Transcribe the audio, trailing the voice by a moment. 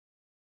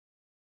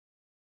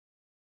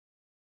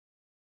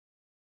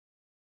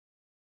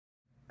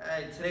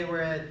Today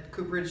we're at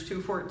Cooperage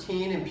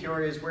 214 in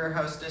Peoria's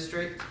warehouse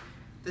district.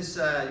 This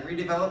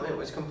redevelopment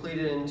was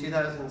completed in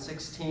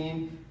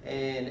 2016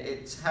 and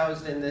it's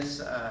housed in this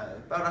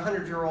about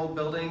 100-year-old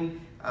building.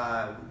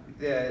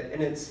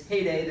 In its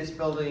heyday, this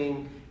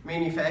building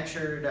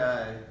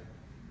manufactured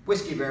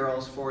whiskey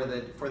barrels for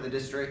the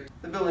district.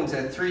 The building's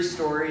a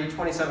 3-story,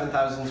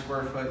 27,000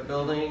 square foot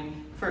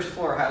building. First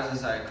floor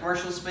houses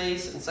commercial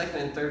space, and second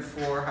and third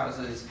floor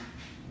houses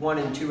 1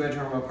 and 2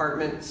 bedroom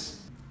apartments.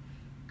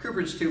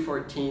 Cooperage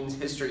 214's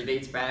history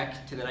dates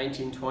back to the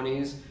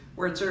 1920s,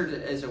 where it served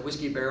as a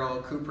whiskey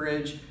barrel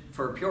cooperage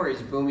for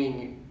Peoria's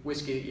booming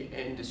whiskey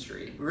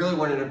industry. We really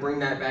wanted to bring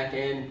that back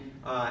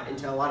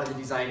into a lot of the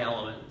design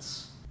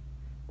elements.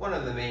 One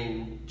of the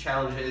main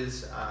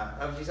challenges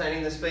of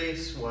designing the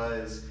space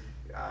was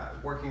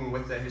working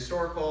with the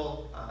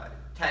historical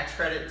tax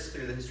credits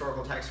through the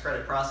historical tax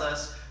credit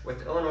process with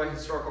the Illinois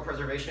Historical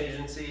Preservation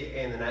Agency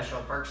and the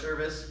National Park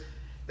Service.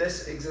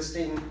 This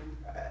existing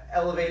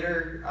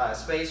elevator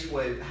space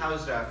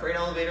housed a freight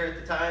elevator at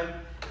the time,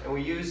 and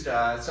we used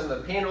some of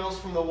the panels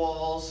from the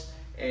walls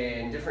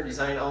and different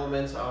design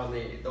elements on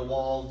the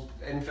wall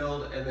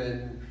infilled, and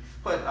then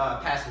put a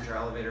passenger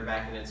elevator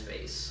back in its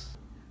space.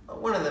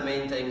 One of the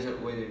main things that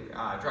was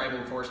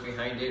driving force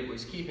behind it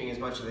was keeping as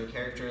much of the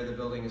character of the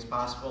building as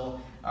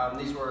possible.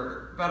 These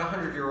were about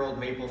 100-year-old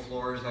maple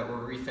floors that were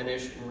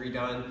refinished and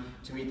redone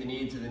to meet the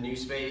needs of the new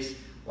space,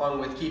 along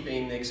with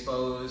keeping the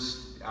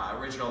exposed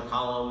original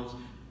columns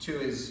to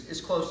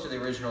as close to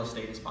the original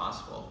state as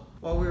possible.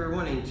 While we were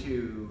wanting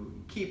to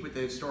keep with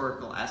the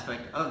historical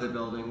aspect of the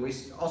building, we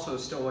also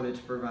still wanted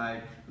to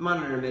provide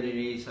modern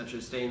amenities such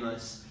as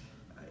stainless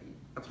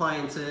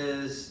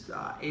appliances,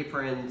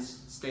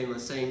 aprons,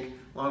 stainless sink,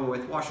 along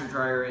with washer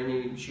dryer in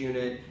each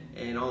unit,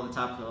 and all the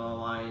top of the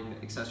line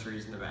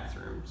accessories in the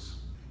bathrooms.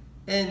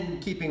 In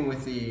keeping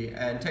with the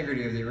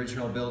integrity of the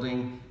original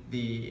building,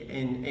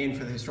 and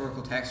for the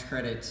historical tax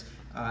credits,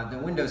 the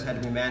windows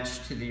had to be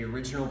matched to the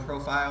original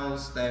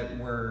profiles that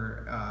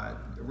were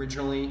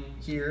originally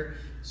here.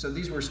 So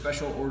these were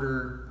special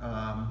order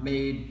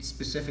made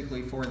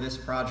specifically for this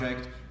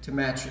project to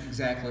match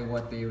exactly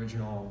what the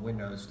original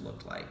windows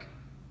looked like.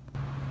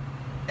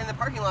 In the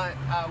parking lot,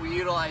 we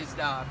utilized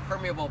a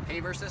permeable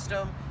paver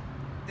system.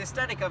 The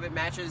aesthetic of it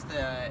matches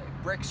the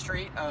brick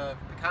street of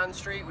Pecan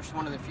Street, which is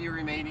one of the few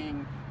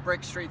remaining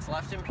brick streets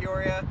left in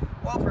Peoria,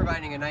 while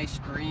providing a nice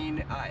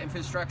green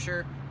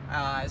infrastructure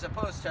as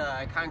opposed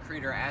to a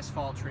concrete or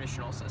asphalt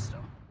traditional system.